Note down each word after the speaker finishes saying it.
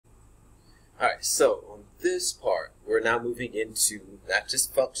Alright, so on this part, we're now moving into not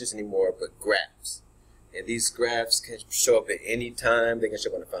just functions anymore, but graphs. And these graphs can show up at any time. They can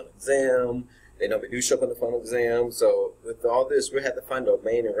show up on the final exam. They normally do show up on the final exam. So with all this, we have to find the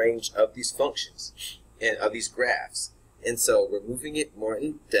domain and range of these functions and of these graphs. And so we're moving it more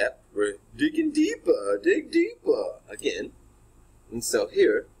in depth. We're digging deeper, dig deeper again. And so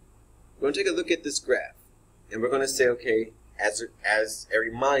here, we're going to take a look at this graph. And we're going to say, okay, as a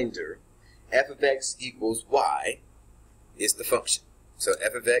reminder, f of x equals y is the function. So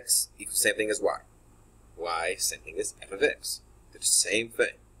f of x equals the same thing as y. Y, same thing as f of x. They're the same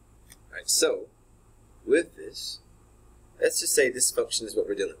thing. All right, so with this, let's just say this function is what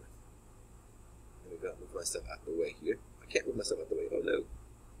we're dealing with. Let me move myself out the way here. I can't move myself out the way. Oh no. All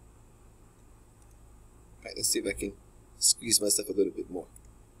right, let's see if I can squeeze myself a little bit more.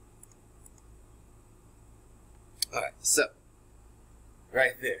 All right, so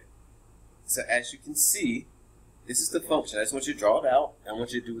right there. So as you can see, this is the function. I just want you to draw it out. I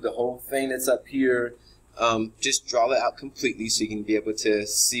want you to do the whole thing that's up here. Just draw it out completely so you can be able to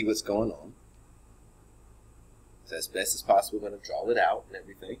see what's going on. So as best as possible, we're going to draw it out and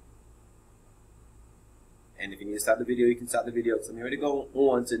everything. And if you need to stop the video, you can stop the video. So I'm ready to go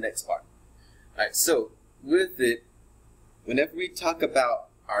on to the next part. Alright, so with it, whenever we talk about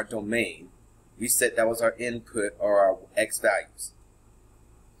our domain, we said that was our input or our x values.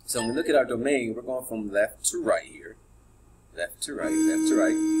 So when we look at our domain, we're going from left to right here. Left to right, left to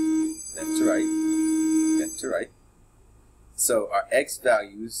right, left to right, left to right. So our x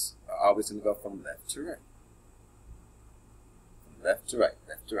values are always going to go from left to right. From left to right,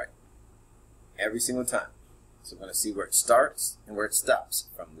 left to right. Every single time. So we're going to see where it starts and where it stops.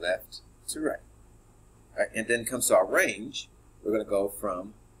 From left to right. All right, and then comes to our range. We're going to go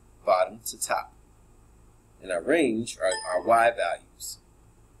from bottom to top. And our range are our y values.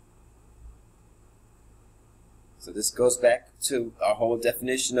 So this goes back to our whole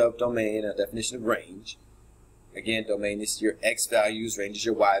definition of domain, our definition of range. Again, domain is your x values, range is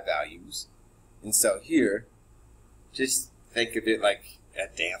your y values. And so here, just think of it like a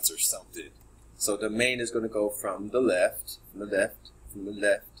dance or something. So domain is going to go from the left, from the left, from the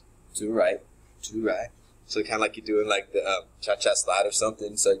left, to the right, to the right. So kind of like you're doing like the cha-cha slide or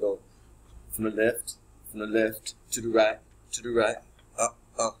something. So you go from the left, to the right, to the right,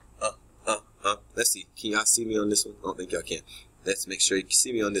 Let's see. Can y'all see me on this one? I don't think y'all can. Let's make sure you can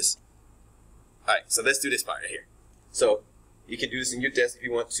see me on this. Alright, so let's do this part right here. So you can do this in your desk if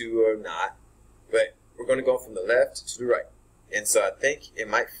you want to or not. But we're going to go from the left to the right. And so I think it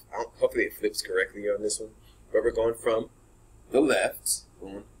might, hopefully it flips correctly on this one. But we're going from the left,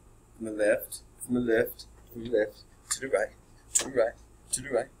 from the left, from the left, from the left, to the right, to the right, to the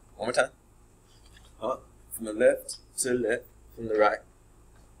right. One more time. From the left to the left, from the right.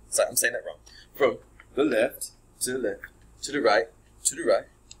 Sorry, I'm saying that wrong. From the left to the left, to the right, to the right,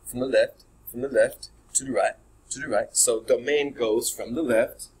 from the left, to the right, to the right. So domain goes from the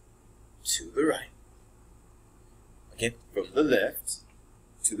left to the right. Again, from the left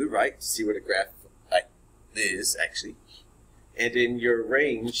to the right. See where the graph is actually. And then your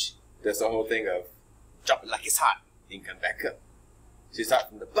range does the whole thing of drop it like it's hot, then come back up. So you start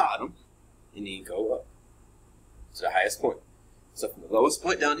from the bottom and then go up to the highest point. So from the lowest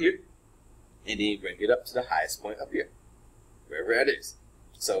point down here, and then you bring it up to the highest point up here, wherever it is.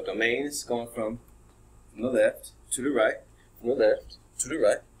 So domain is going from the left to the right, from the left to the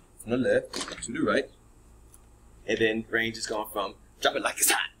right, from the left to the right, and then range is going from drop it like it's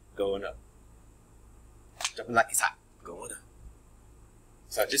hot, going up. Drop it like it's hot, going up.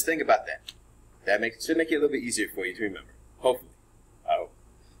 So just think about that. That should make it a little bit easier for you to remember, hopefully.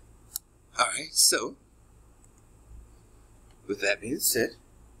 Alright, so with that being said,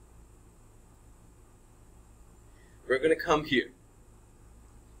 we're going to come here.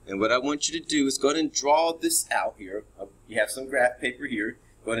 And what I want you to do is go ahead and draw this out here. You have some graph paper here.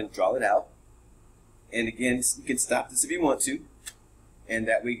 Go ahead and draw it out. And again, you can stop this if you want to. And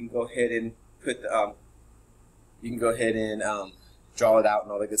that way you can go ahead and put the, you can go ahead and draw it out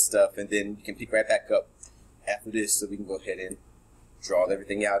and all that good stuff. And then you can pick right back up after this so we can go ahead and draw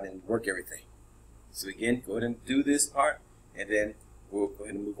everything out and work everything. So again, go ahead and do this part. And then we'll go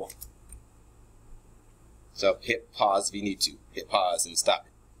ahead and move on. So hit pause if you need to. Hit pause and stop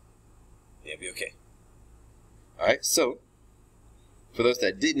it. It'll be okay. Alright, so for those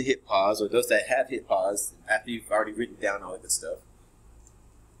that didn't hit pause or those that have hit pause after you've already written down all of this stuff,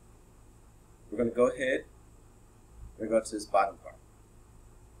 we're going to go ahead. We're going to go to this bottom part.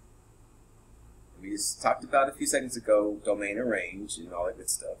 We just talked about a few seconds ago domain and range and all that good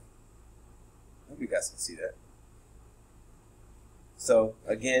stuff. I hope you guys can see that. So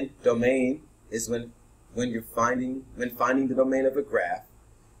again, domain is when finding the domain of a graph,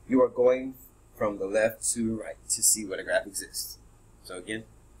 you are going from the left to the right to see where the graph exists. So again,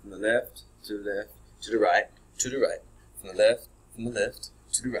 from the left to the left to the right to the right, from the left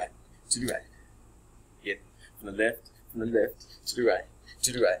to the right to the right. Again, from the left to the right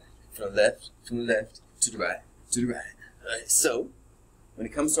to the right, from the left to the right to the right. All right. So when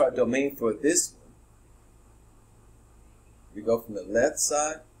it comes to our domain for this one, we go from the left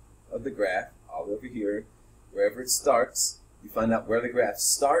side of the graph all over here, wherever it starts. You find out where the graph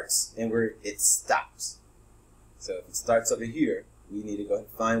starts and where it stops. So if it starts over here, we need to go and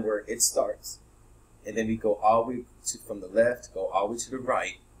find where it starts. And then we go all the way from the left, go all the way to the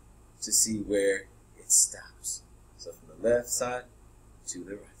right to see where it stops. So from the left side to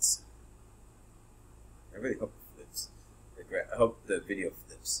the right side. I really hope it flips. I hope the video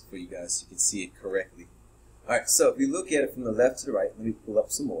flips for you guys so you can see it correctly. Alright, so if you look at it from the left to the right, let me pull up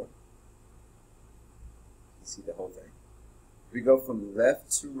some more. You can see the whole thing. We go from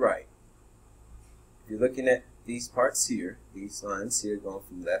left to right. If you're looking at these parts here, these lines here, going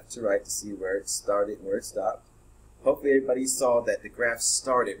from left to right to see where it started and where it stopped. Hopefully everybody saw that the graph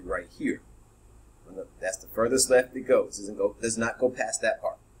started right here. That's the furthest left it goes. Does not go past that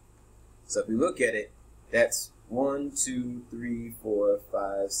part. So if we look at it, that's 1, 2, 3, 4,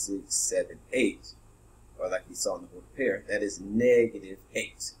 5, 6, 7, 8. Or like we saw in the whole pair, that is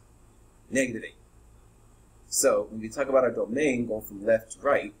 -8. -8. So when we talk about our domain going from left to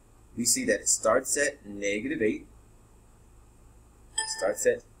right, we see that it starts at -8. It starts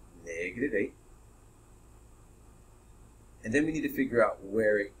at -8. And then we need to figure out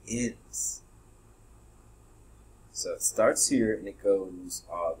where it ends. So it starts here and it goes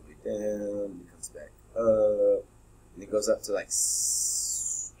all the way down, it comes back up, and it goes up to like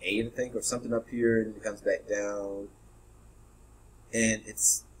 8, I think, or something up here, and it comes back down. And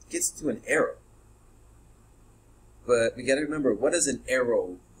it gets to an arrow. But we got to remember, what does an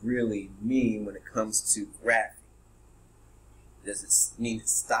arrow really mean when it comes to graphing? Does it mean it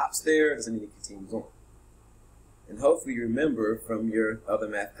stops there, or does it mean it continues on? And hopefully you remember from your other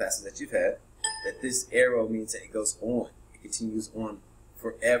math classes that you've had that this arrow means that it goes on. It continues on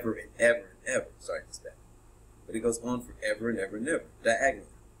forever and ever and ever. Sorry, that's bad. But it goes on forever and ever and ever, diagonally.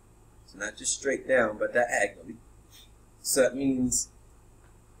 So not just straight down, but diagonally. So that means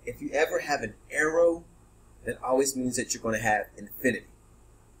if you ever have an arrow, that always means that you're going to have infinity.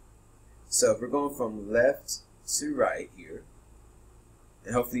 So if we're going from left to right here,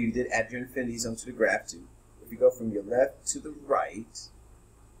 and hopefully you did add your infinities onto the graph too. If you go from your left to the right,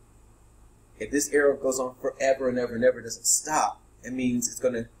 if this arrow goes on forever and ever and ever, doesn't stop, it means it's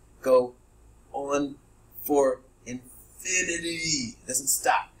going to go on for infinity. It doesn't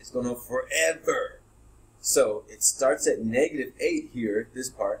stop. It's going on forever. So it starts at -8 here, this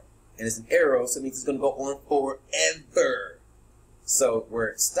part, and it's an arrow, so it means it's going to go on forever. So where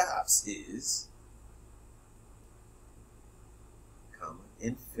it stops is, comma,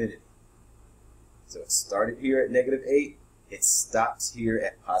 infinity. So it started here at -8, it stops here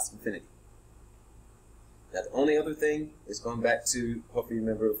at positive infinity. Now the only other thing is going back to, hopefully you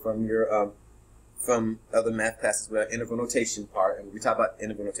remember from your from other math classes with our integral notation part, and we talk about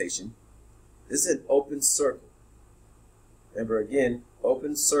integral notation. This is an open circle. Remember again,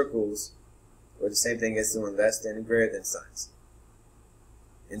 open circles are the same thing as doing less than and greater than signs.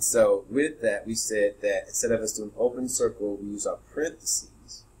 And so with that, we said that instead of us doing open circle, we use our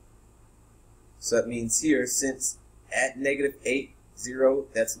parentheses. So that means here, since at -8, 0,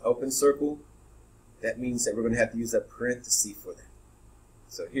 that's an open circle, that means that we're going to have to use a parenthesis for that.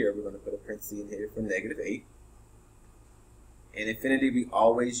 So here, we're going to put a parenthesis in here for -8. In infinity, we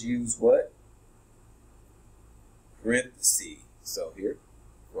always use what? Parenthesis. So here,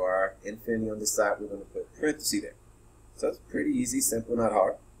 for our infinity on this side, we're going to put parenthesis there. So it's pretty easy, simple, not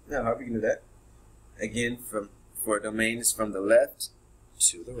hard. Not hard, we can do that. Again, for domains from the left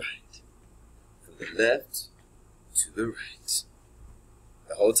to the right. From the left to the right.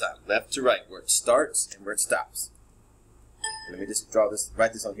 The whole time, left to right, where it starts and where it stops. Let me just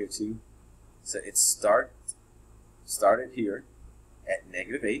write this on here too. So it started here at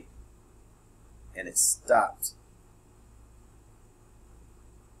 -8, and it stopped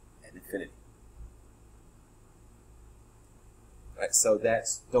at infinity. Right, so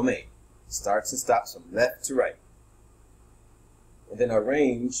that's domain. Starts and stops from left to right. And then our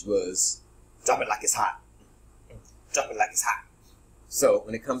range was drop it like it's hot. Drop it like it's hot. So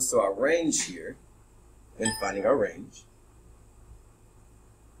when it comes to our range here, when finding our range,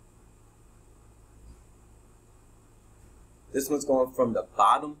 this one's going from the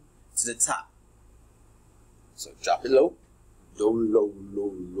bottom to the top. So drop it low, low, low,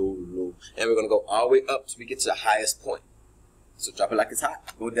 low, low, low, And we're going to go all the way up till we get to the highest point. So drop it like it's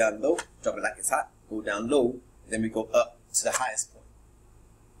hot, go down low, drop it like it's hot, go down low, then we go up to the highest point.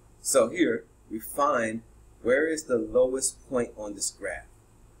 So here we find where is the lowest point on this graph.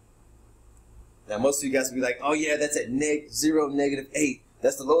 Now most of you guys will be like, oh yeah, that's at -0, -8.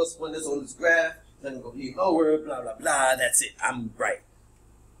 That's the lowest one that's on this graph. Then it'll be lower, blah, blah, blah. That's it. I'm right.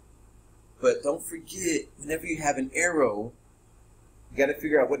 But don't forget, whenever you have an arrow, you got to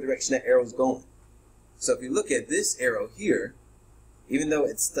figure out what direction that arrow is going. So if you look at this arrow here, even though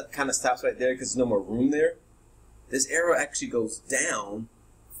it kind of stops right there because there's no more room there, this arrow actually goes down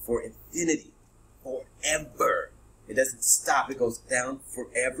for infinity, forever. It doesn't stop. It goes down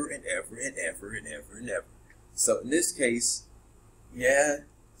forever and ever and ever and ever and ever. So in this case, yeah,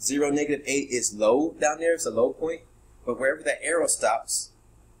 0, -8 is low down there. It's a low point. But wherever that arrow stops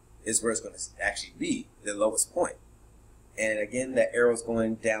is where it's going to actually be the lowest point. And again, that arrow is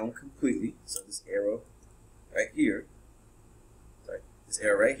going down completely. So this arrow right here, this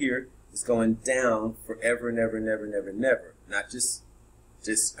arrow right here is going down forever and ever and ever and ever and ever. Not just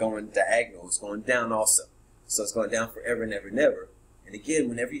going diagonal. It's going down also. So it's going down forever and ever and ever. And again,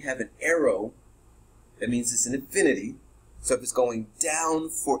 whenever you have an arrow, that means it's an infinity. So if it's going down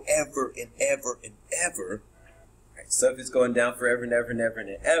forever and ever and ever, right, so if it's going down forever and ever and ever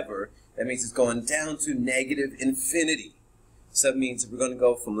and ever, that means it's going down to -infinity. So that means if we're going to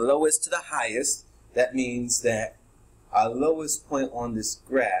go from lowest to the highest, that means that our lowest point on this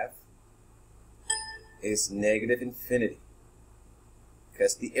graph is -infinity.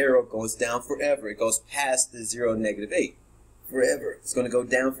 Because the arrow goes down forever. It goes past the 0, -8. Forever. It's going to go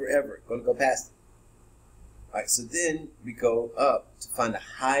down forever. It's going to go past it. Alright, so then we go up to find the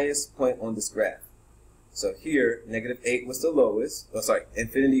highest point on this graph. So here, -8 was the lowest. Oh, sorry,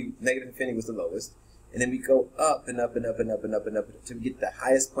 -infinity was the lowest. And then we go up and up and up and up and up and up until we get the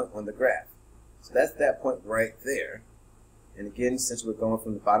highest point on the graph. So that's that point right there. And again, since we're going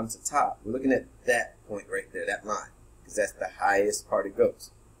from the bottom to top, we're looking at that point right there, that line, because that's the highest part it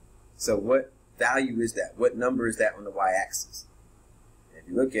goes. So what value is that? What number is that on the y-axis? If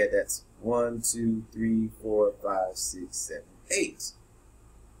you look at that's 1, 2, 3, 4, 5, 6, 7, 8.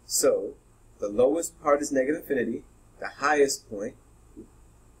 So the lowest part is -infinity. The highest point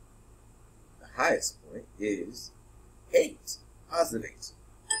is 8, +8.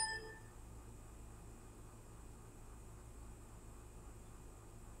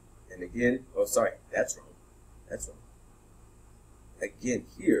 And again, oh sorry, that's wrong. That's wrong. Again,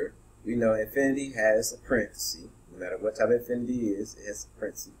 here we know infinity has a parenthesis. No matter what type of infinity is, it has a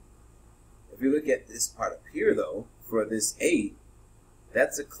parenthesis. If you look at this part up here, though, for this 8,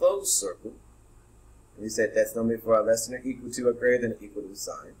 that's a closed circle. And we said that's normally for less than or equal to or greater than or equal to the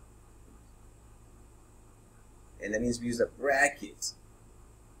sign. And that means we use a bracket.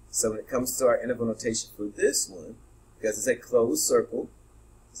 So when it comes to our interval notation for this one, because it's a closed circle,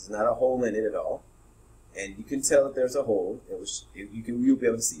 this is not a hole in it at all. And you can tell if there's a hole. You'll be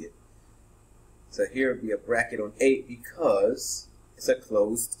able to see it. So here would be a bracket on 8 because it's a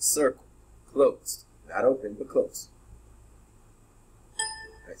closed circle. Closed. Not open, but closed.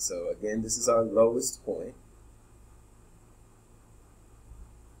 Alright, so again, this is our lowest point.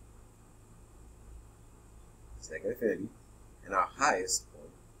 It's -infinity. And our highest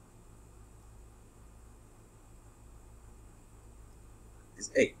point is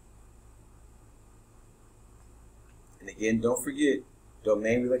 8. And again, don't forget,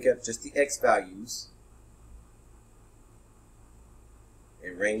 domain, we look at just the x values.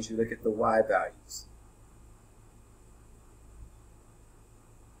 In range, we look at the y values.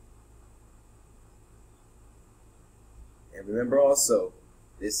 And remember also,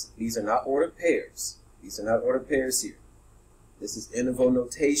 these are not ordered pairs. These are not ordered pairs here. This is interval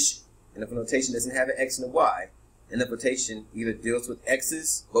notation. Interval notation doesn't have an x and a y. Interval notation either deals with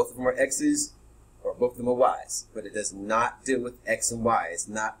x's, both of them are x's, or both of them are y's. But it does not deal with x and y. It's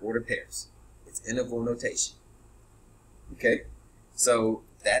not ordered pairs. It's interval notation. Okay? So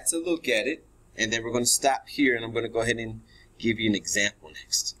that's a look at it. And then we're going to stop here, and I'm going to go ahead and give you an example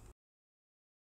next.